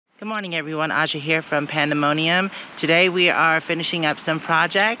Good morning everyone, Aja here from Panda Monium. Today we are finishing up some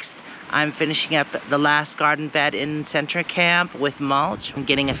projects. I'm finishing up the last garden bed in center camp with mulch. I'm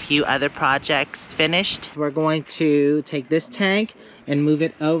getting a few other projects finished. We're going to take this tank and move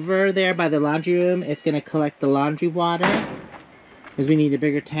it over there by the laundry room. It's going to collect the laundry water because we need a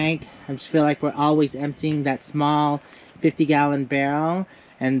bigger tank. I just feel like we're always emptying that small 50-gallon barrel.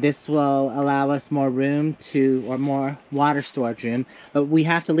 And this will allow us more room or more water storage room. But we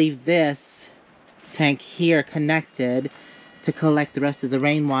have to leave this tank here connected to collect the rest of the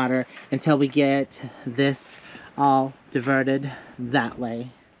rainwater until we get this all diverted that way.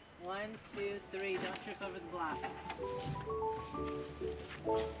 1, 2, 3, don't trip over the blocks.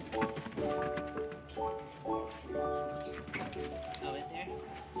 Oh, is there?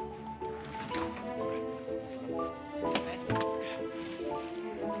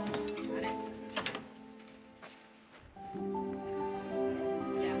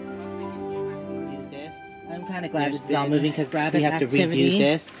 I'm kind of glad this is all moving because we have to redo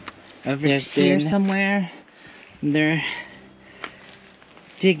this. Over here somewhere, they're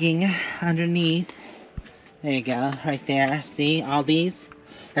digging underneath. There you go, right there. See all these?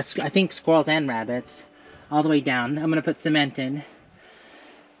 That's, I think, squirrels and rabbits. All the way down. I'm gonna put cement in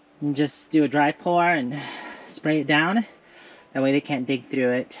and just do a dry pour and spray it down. That way they can't dig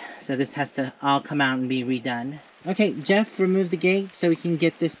through it. So this has to all come out and be redone. Okay, Jeff, remove the gate so we can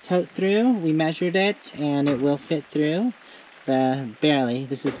get this tote through. We measured it and it will fit through. Barely.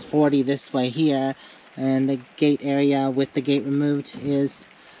 This is 40 this way here. And the gate area with the gate removed is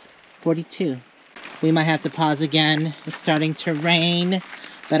 42. We might have to pause again. It's starting to rain,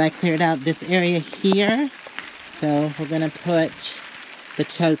 but I cleared out this area here. So we're gonna put the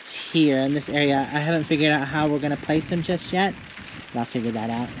totes here in this area. I haven't figured out how we're gonna place them just yet, but I'll figure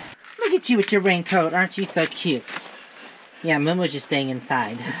that out. Look at you with your raincoat. Aren't you so cute? Yeah, Moo-moo's just staying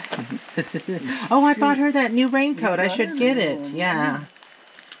inside. Oh, I bought her that new raincoat. I should get it. Yeah.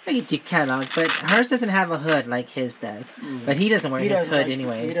 Look at you, Kellogg. But hers doesn't have a hood like his does. But he doesn't wear his hood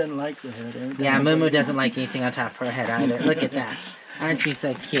anyways. He doesn't like the hood. Yeah, Moo-moo doesn't like anything on top of her head either. Look at that. Aren't you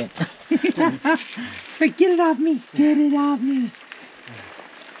so cute? Like, get it off me. Get it off me.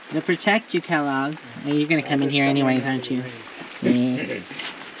 To protect you, Kellogg. Hey, you're going to come in here anyways, aren't you? Yeah.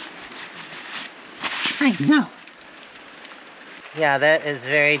 I know. Yeah, that is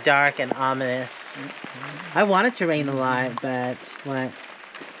very dark and ominous. I want it to rain a lot, but what?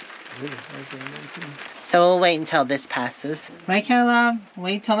 So we'll wait until this passes. Right, Kellogg?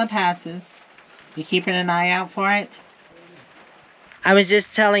 Wait till it passes. You keeping an eye out for it? I was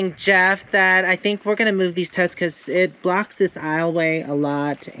just telling Jeff that I think we're going to move these totes because it blocks this aisleway a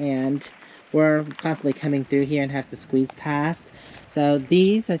lot and we're constantly coming through here and have to squeeze past. So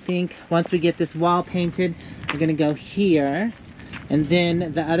these, I think, once we get this wall painted, we're going to go here. And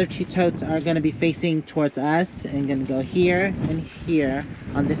then the other two totes are going to be facing towards us and going to go here and here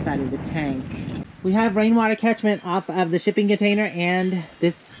on this side of the tank. We have rainwater catchment off of the shipping container, and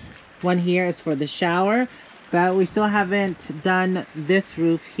this one here is for the shower. But we still haven't done this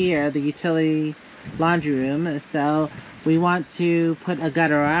roof here, the utility laundry room. So we want to put a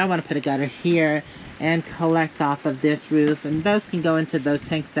gutter, or I want to put a gutter here and collect off of this roof. And those can go into those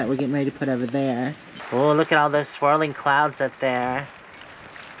tanks that we're getting ready to put over there. Oh, look at all those swirling clouds up there.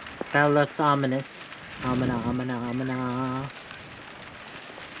 That looks ominous. Omina, omina, omina.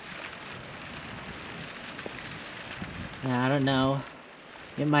 Yeah, I don't know.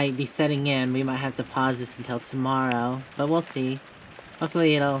 It might be setting in. We might have to pause this until tomorrow, but we'll see.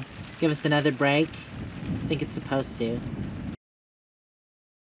 Hopefully it'll give us another break. I think it's supposed to.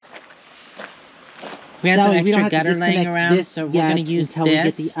 We have some extra gutter laying around, so we're going to use until we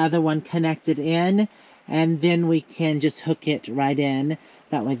get the other one connected in, and then we can just hook it right in.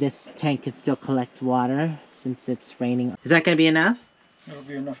 That way this tank can still collect water since it's raining. Is that going to be enough? It'll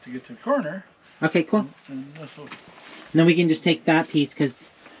be enough to get to the corner. Okay, cool. And this'll... Then we can just take that piece,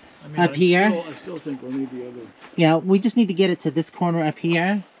 because up here... I still think we'll need the other... Yeah, we just need to get it to this corner up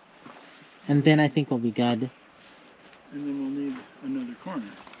here, and then I think we'll be good. And then we'll need another corner.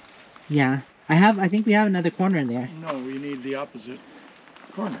 Yeah. I think we have another corner in there. No, we need the opposite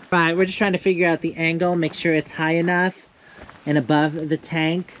corner. Right, we're just trying to figure out the angle, make sure it's high enough and above the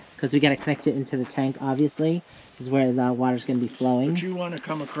tank, because we got to connect it into the tank, obviously. This is where the water's going to be flowing. But you want to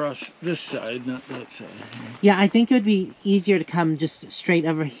come across this side, not that side. Yeah, I think it would be easier to come just straight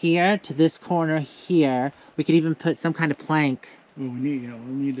over here to this corner here. We could even put some kind of plank. Well, we'll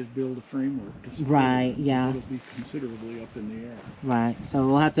need to build a framework to support right, yeah. It'll be considerably up in the air. Right, so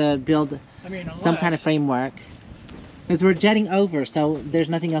we'll have to build some kind of framework. Because we're jetting over, so there's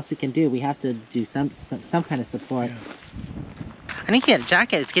nothing else we can do. We have to do some kind of support. I need to get a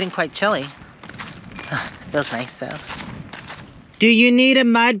jacket. It's getting quite chilly. Feels nice though. Do you need a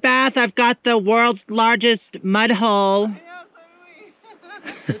mud bath? I've got the world's largest mud hole. Yeah,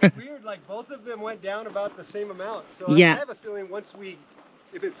 so do we. It's weird, like both of them went down about the same amount. So yeah. I have a feeling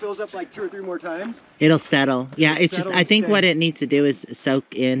if it fills up like 2 or 3 more times, it'll settle. Yeah, it's just, I think what it needs to do is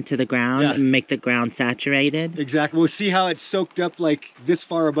soak into the ground and make the ground saturated. Exactly. We'll see how it's soaked up like this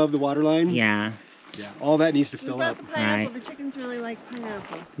far above the water line. Yeah. Yeah, all that needs to fill up. The pineapple. The chickens really like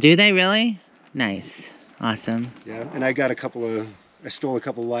pineapple. Do they really? Nice. Awesome. Yeah, and I stole a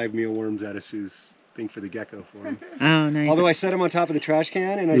couple live mealworms out of Sue's thing for the gecko for him. Oh, nice. Although I set them on top of the trash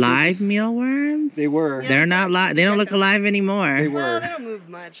can and live mealworms? They were. Yeah. They're not live. They don't look alive anymore. They were. No, they don't move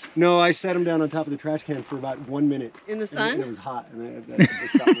much. No, I set them down on top of the trash can for about 1 minute. In the sun? And it was hot. And they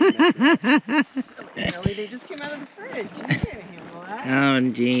stopped moving. Really? They just came out of the fridge. You can't handle that. Oh,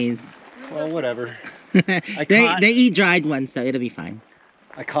 jeez. Well, whatever. They eat dried ones, so it'll be fine.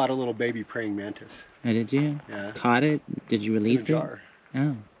 I caught a little baby praying mantis. Oh, did you? Yeah. Caught it? Did you release in a jar.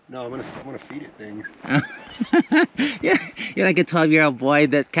 Oh. No, I'm gonna feed it things. Yeah, you're like a 12-year-old boy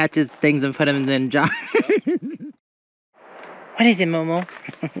that catches things and put them in jars. What is it, moo-moo?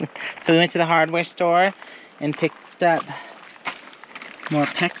 So we went to the hardware store and picked up more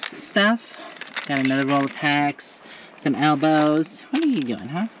PEX stuff. Got another roll of PEX, some elbows. What are you doing,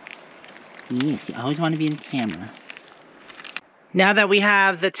 huh? You always want to be in the camera. Now that we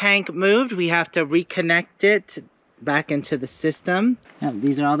have the tank moved, we have to reconnect it back into the system.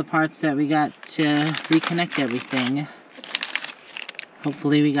 These are all the parts that we got to reconnect everything.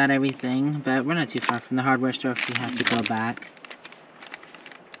 Hopefully we got everything, but we're not too far from the hardware store if we have to go back.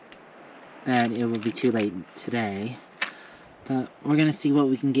 But it will be too late today. But we're gonna see what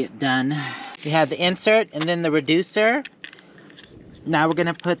we can get done. We have the insert and then the reducer. Now we're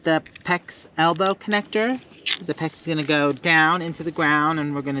gonna put the PEX elbow connector. The PEX is gonna go down into the ground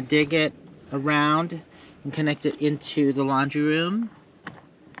and we're gonna dig it around and connect it into the laundry room.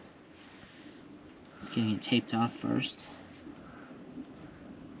 Just getting it taped off first.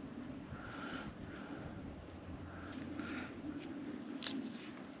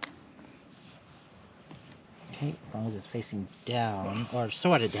 Okay, as long as it's facing down, or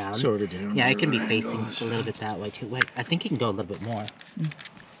sort of down. Sort of down. Yeah, it can be facing a little bit that way too. Wait, I think you can go a little bit more. Do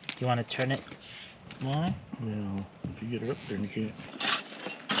you want to turn it more? Yeah, if you get it up there, you can't.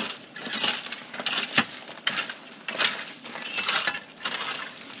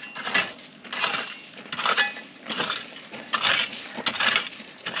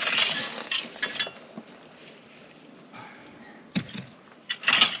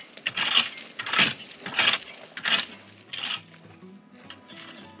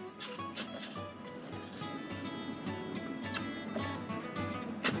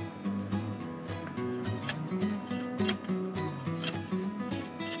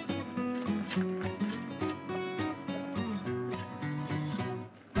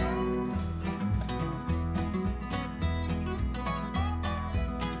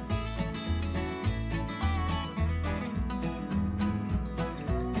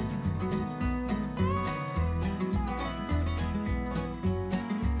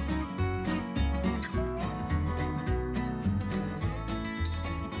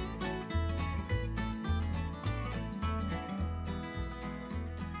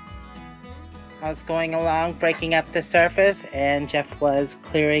 I was going along, breaking up the surface, and Jeff was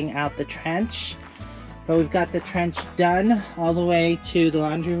clearing out the trench. But we've got the trench done all the way to the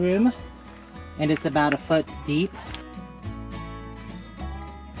laundry room, and it's about 1 foot deep.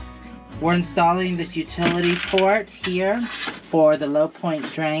 We're installing this utility port here for the low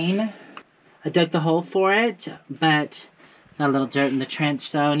point drain. I dug the hole for it, but got a little dirt in the trench,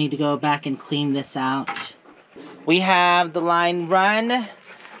 so I need to go back and clean this out. We have the line run.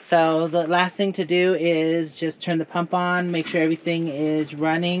 So the last thing to do is just turn the pump on, make sure everything is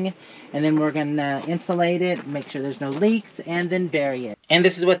running, and then we're gonna insulate it, make sure there's no leaks, and then bury it. And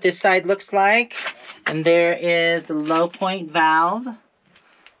this is what this side looks like. And there is the low point valve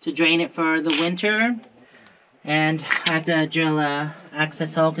to drain it for the winter. And I have to drill a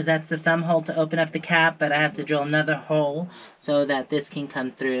access hole because that's the thumb hole to open up the cap, but I have to drill another hole so that this can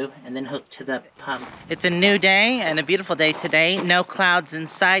come through and then hook to the pump. It's a new day and a beautiful day today. No clouds in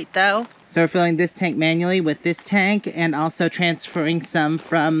sight though. So we're filling this tank manually with this tank and also transferring some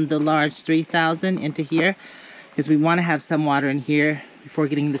from the large 3000 into here because we want to have some water in here before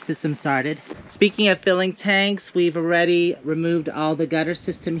getting the system started. Speaking of filling tanks, we've already removed all the gutter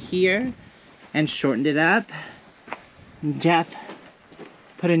system here and shortened it up. Jeff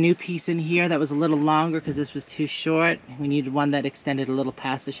put a new piece in here that was a little longer because this was too short. We needed one that extended a little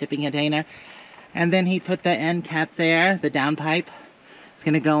past the shipping container. And then he put the end cap there, the down pipe. It's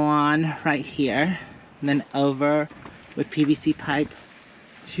gonna go on right here, and then over with PVC pipe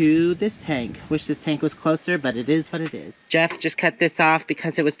to this tank. Wish this tank was closer, but it is what it is. Jeff just cut this off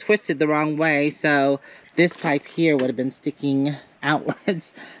because it was twisted the wrong way, so this pipe here would have been sticking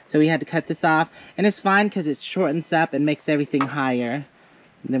outwards. So we had to cut this off, and it's fine because it shortens up and makes everything higher.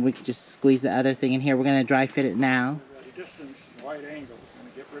 And then we can just squeeze the other thing in here. We're gonna dry fit it now. The distance, wide angle is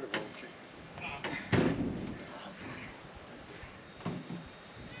going to get rid of all the changes.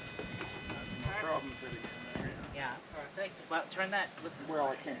 No problem fitting in there, Yeah, perfect. Well, turn that with the... Well,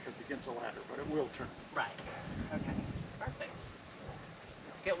 I can't because it's against the ladder, but it will turn. Right. Okay. Perfect.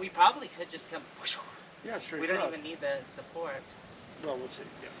 It's good. We probably could just come... Yeah, straight We don't across. even need the support. Well, we'll see.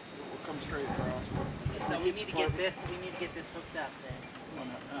 Yeah, we'll come straight across. So we need to get this. We need to get this hooked up then. Well,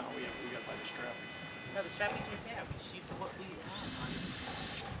 no, we got by the strap. No, the strapping is there. We shoot for what we have.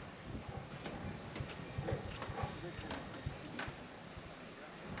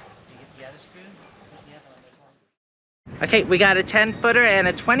 Did you get the other screw? Where's the other one? Okay, we got a 10-footer and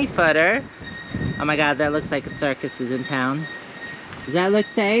a 20-footer. Oh my god, that looks like a circus is in town. Does that look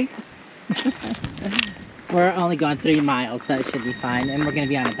safe? We're only going 3 miles, so it should be fine. And we're going to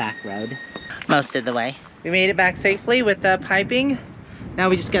be on a back road most of the way. We made it back safely with the piping. Now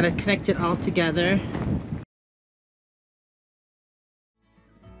we just got to connect it all together.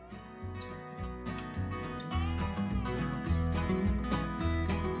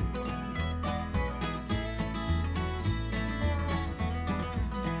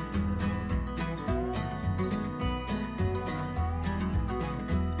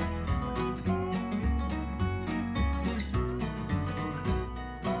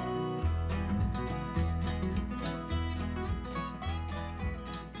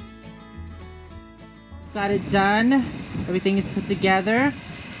 Got it done. Everything is put together,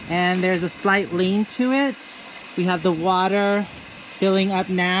 and there's a slight lean to it. We have the water filling up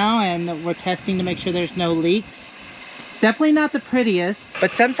now, and we're testing to make sure there's no leaks. It's definitely not the prettiest,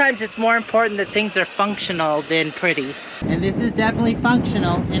 but sometimes it's more important that things are functional than pretty. And this is definitely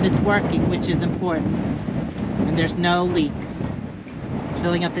functional, and it's working, which is important. And there's no leaks. It's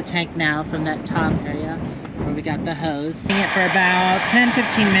filling up the tank now from that top area where we got the hose. It for about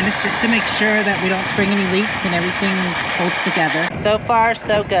 10-15 minutes just to make sure that we don't spring any leaks and everything holds together. So far,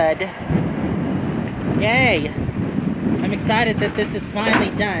 so good. Yay! I'm excited that this is finally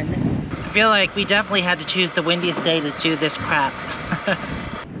done. I feel like we definitely had to choose the windiest day to do this crap.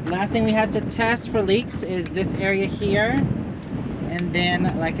 Last thing we have to test for leaks is this area here. And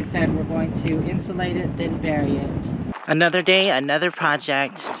then, like I said, we're going to insulate it, then bury it. Another day, another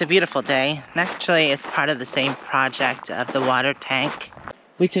project. It's a beautiful day. Actually, it's part of the same project of the water tank.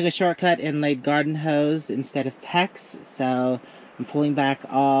 We took a shortcut and laid garden hose instead of PEX, so I'm pulling back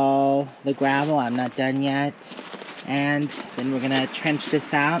all the gravel. I'm not done yet. And then we're gonna trench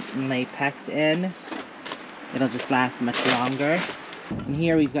this out and lay PEX in. It'll just last much longer. And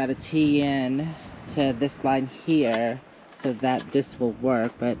here we've got a tee in to this line here so that this will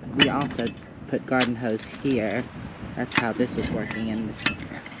work, but we also put garden hose here. That's how this was working, and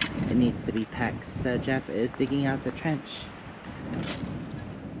it needs to be PEX. So Jeff is digging out the trench.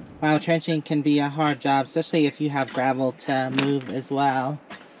 Wow, trenching can be a hard job, especially if you have gravel to move as well.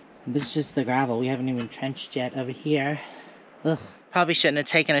 This is just the gravel. We haven't even trenched yet over here. Ugh. Probably shouldn't have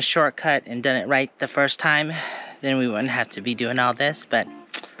taken a shortcut and done it right the first time. Then we wouldn't have to be doing all this, but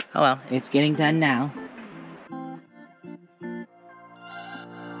oh well, it's getting done now.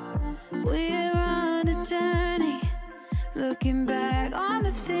 We're on a journey, looking back on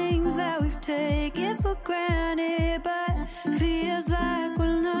the things that we've taken for granted, but feels like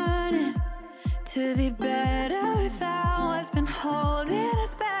we're learning to be better without what's been holding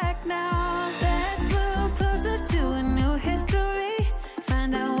us back now. Let's move closer to a new history,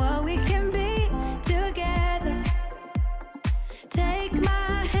 find out what we can be together. Take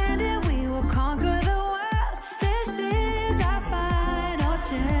my hand and we will conquer the world. This is our final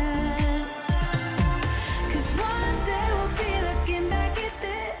chance. 'Cause one day we'll be looking back at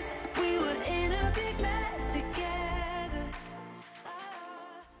this. We were in a big mess together.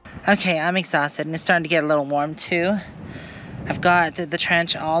 Okay, I'm exhausted and it's starting to get a little warm too. I've got the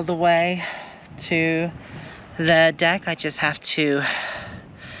trench all the way to the deck. I just have to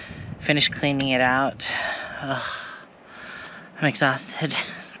finish cleaning it out. Ugh. I'm exhausted.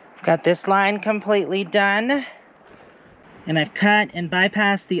 Got this line completely done. And I've cut and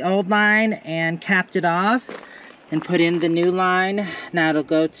bypassed the old line and capped it off and put in the new line. Now it'll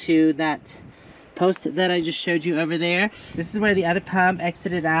go to that post that I just showed you over there. This is where the other pump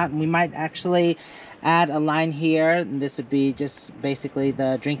exited out, and we might actually add a line here. And this would be just basically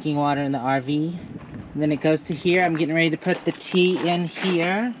the drinking water in the RV. And then it goes to here. I'm getting ready to put the tea in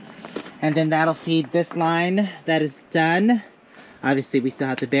here. And then that'll feed this line that is done. Obviously, we still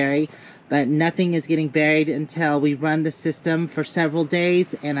have to bury, but nothing is getting buried until we run the system for several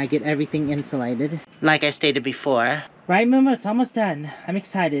days and I get everything insulated. Like I stated before. Right, Moo-moo? It's almost done. I'm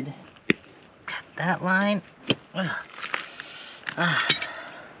excited. Cut that line. I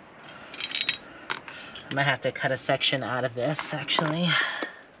might have to cut a section out of this, actually.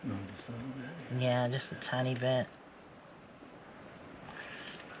 Yeah, just a tiny bit.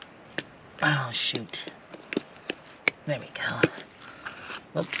 Oh, shoot. There we go.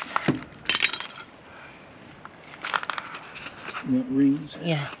 Whoops. You want rings?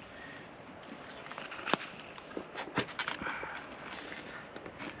 Yeah.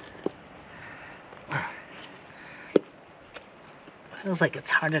 Feels like it's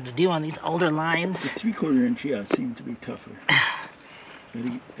harder to do on these older lines. The 3/4 inch, yeah, seemed to be tougher.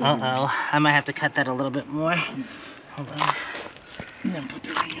 Uh-oh. I might have to cut that a little bit more. Hold on. And then put the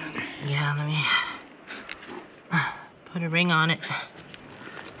ring on there. Yeah, let me put a ring on it.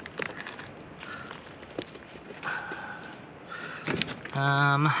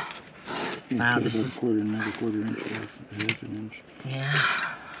 Wow, this is... Another quarter inch, half an inch. Yeah.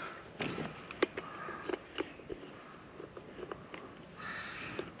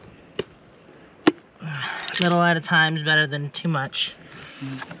 Little at a time is better than too much.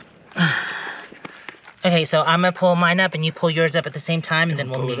 Okay, so I'm gonna pull mine up and you pull yours up at the same time and then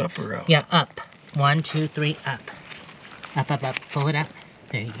we'll meet. Pull it up or out? Yeah, up. 1, 2, 3, up. Up, up, up. Pull it up.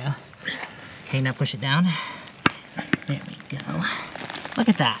 There you go. Okay, now push it down. There we go. Look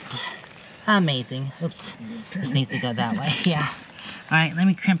at that. Amazing. Oops. This needs to go that way. Yeah. Alright, let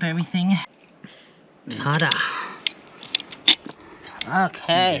me crimp everything. Ta-da.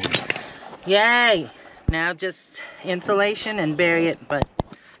 Okay. Yay! Now just insulation and bury it, but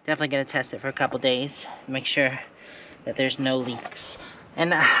definitely gonna test it for a couple days. Make sure that there's no leaks.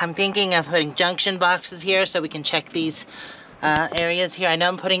 And I'm thinking of putting junction boxes here so we can check these areas here. I know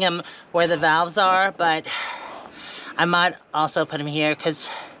I'm putting them where the valves are, but I might also put them here because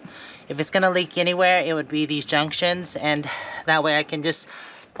if it's gonna leak anywhere, it would be these junctions, and that way I can just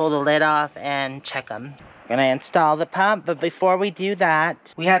pull the lid off and check them. Gonna install the pump, but before we do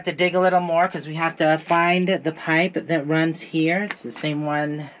that, we have to dig a little more because we have to find the pipe that runs here. It's the same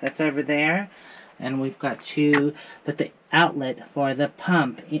one that's over there. And we've got to put the outlet for the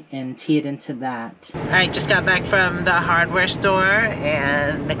pump and tee it into that. All right, just got back from the hardware store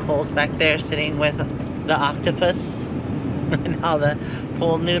and Nicole's back there sitting with the octopus and all the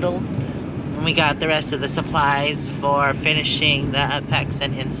pool noodles. And we got the rest of the supplies for finishing the apex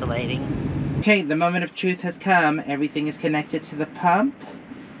and insulating. Okay, the moment of truth has come. Everything is connected to the pump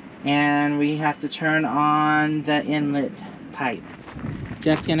and we have to turn on the inlet pipe.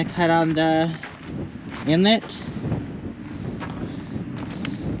 Jeff's gonna cut on the inlet.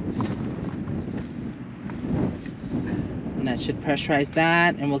 And that should pressurize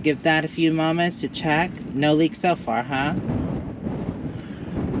that, and we'll give that a few moments to check. No leak so far, huh?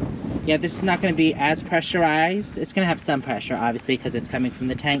 Yeah, this is not going to be as pressurized. It's going to have some pressure, obviously, because it's coming from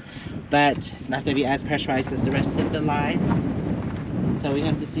the tank, but it's not going to be as pressurized as the rest of the line. So we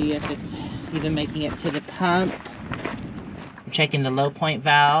have to see if it's even making it to the pump. I'm checking the low point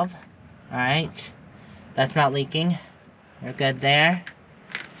valve. All right, that's not leaking. We're good there.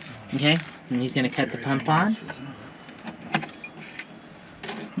 Okay, and he's going to cut the pump on.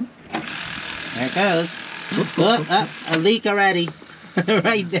 There it goes. Oh, a leak already.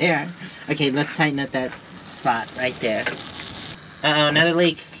 Right there. Okay, let's tighten up that spot right there. Uh-oh, another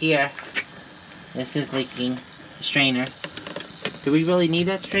leak here. This is leaking. The strainer. Do we really need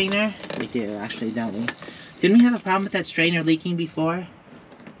that strainer? We do, actually, don't we? Didn't we have a problem with that strainer leaking before?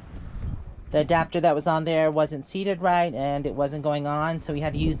 The adapter that was on there wasn't seated right and it wasn't going on, so we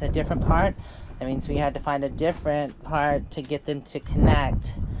had to use a different part. That means we had to find a different part to get them to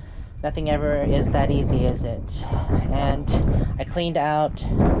connect. Nothing ever is that easy, is it? And I cleaned out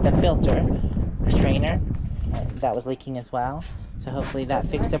the filter strainer that was leaking as well. So hopefully that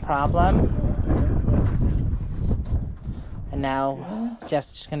fixed the problem. And now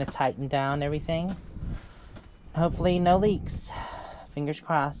Jeff's just gonna tighten down everything. Hopefully no leaks. Fingers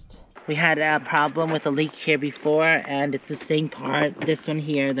crossed. We had a problem with a leak here before, and it's the same part, this one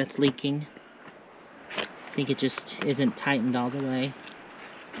here, that's leaking. I think it just isn't tightened all the way.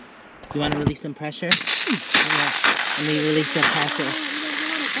 Do you want to release some pressure? Yeah. Let me release some pressure.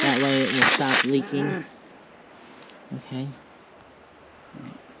 That way it will stop leaking. Okay.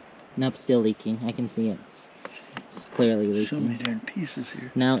 Nope, still leaking. I can see it. It's clearly So leaking. many darn pieces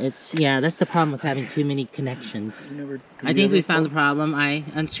here. No, it's, yeah, that's the problem with having too many connections. You I think we found the problem. I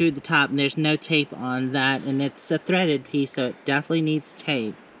unscrewed the top and there's no tape on that, and it's a threaded piece, so it definitely needs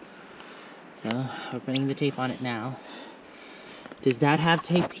tape. So we're putting the tape on it now. Does that have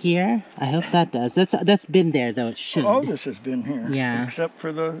tape here? I hope that does. That's been there though. It should. All this has been here. Yeah. Except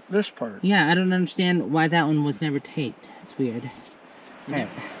for this part. Yeah, I don't understand why that one was never taped. It's weird. Alright,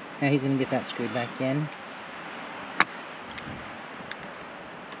 now he's gonna get that screwed back in.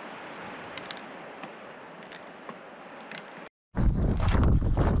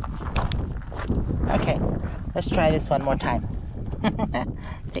 Okay, let's try this one more time.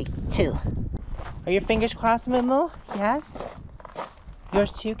 Take 2. Are your fingers crossed, moo-moo? Yes?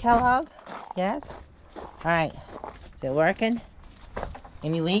 Yours too, Kellogg? Yes? Alright, is it working?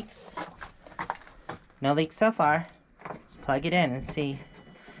 Any leaks? No leaks so far. Let's plug it in and see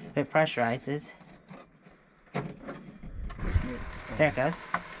if it pressurizes. There it goes.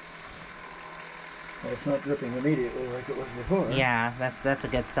 Well, it's not dripping immediately like it was before. Yeah, that's a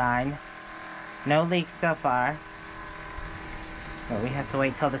good sign. No leaks so far. But we have to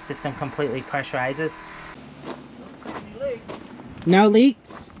wait till the system completely pressurizes. No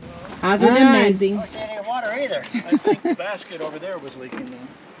leaks? How's it amazing? I can't hear water either. I think the basket over there was leaking though.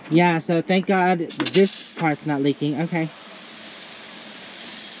 Yeah, so thank God this part's not leaking. Okay.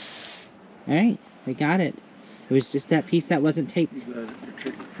 Alright, we got it. It was just that piece that wasn't taped.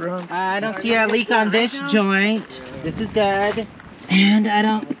 I don't see a leak on this joint. This is good. And I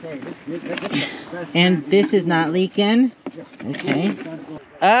don't... And this is not leaking. Okay.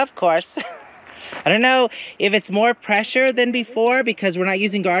 Of course. I don't know if it's more pressure than before because we're not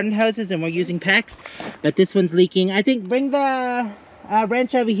using garden hoses and we're using PEX, but this one's leaking. I think bring the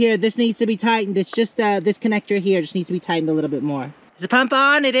wrench over here. This needs to be tightened. It's just this connector here just needs to be tightened a little bit more. Is the pump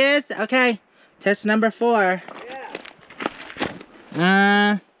on? It is? Okay. Test number 4.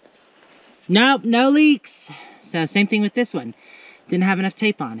 Yeah. Nope, no leaks. So same thing with this one. Didn't have enough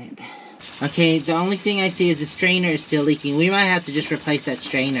tape on it. Okay, the only thing I see is the strainer is still leaking. We might have to just replace that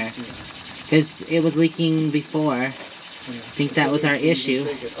strainer. Because it was leaking before. I think that was our issue.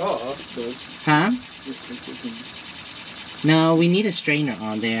 Huh? No, we need a strainer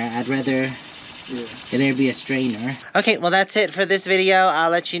on there. I'd rather there be a strainer. Okay, well that's it for this video. I'll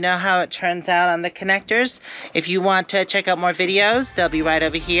let you know how it turns out on the connectors. If you want to check out more videos, they'll be right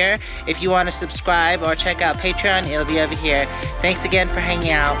over here. If you want to subscribe or check out Patreon, it'll be over here. Thanks again for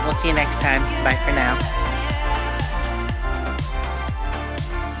hanging out. We'll see you next time. Bye for now.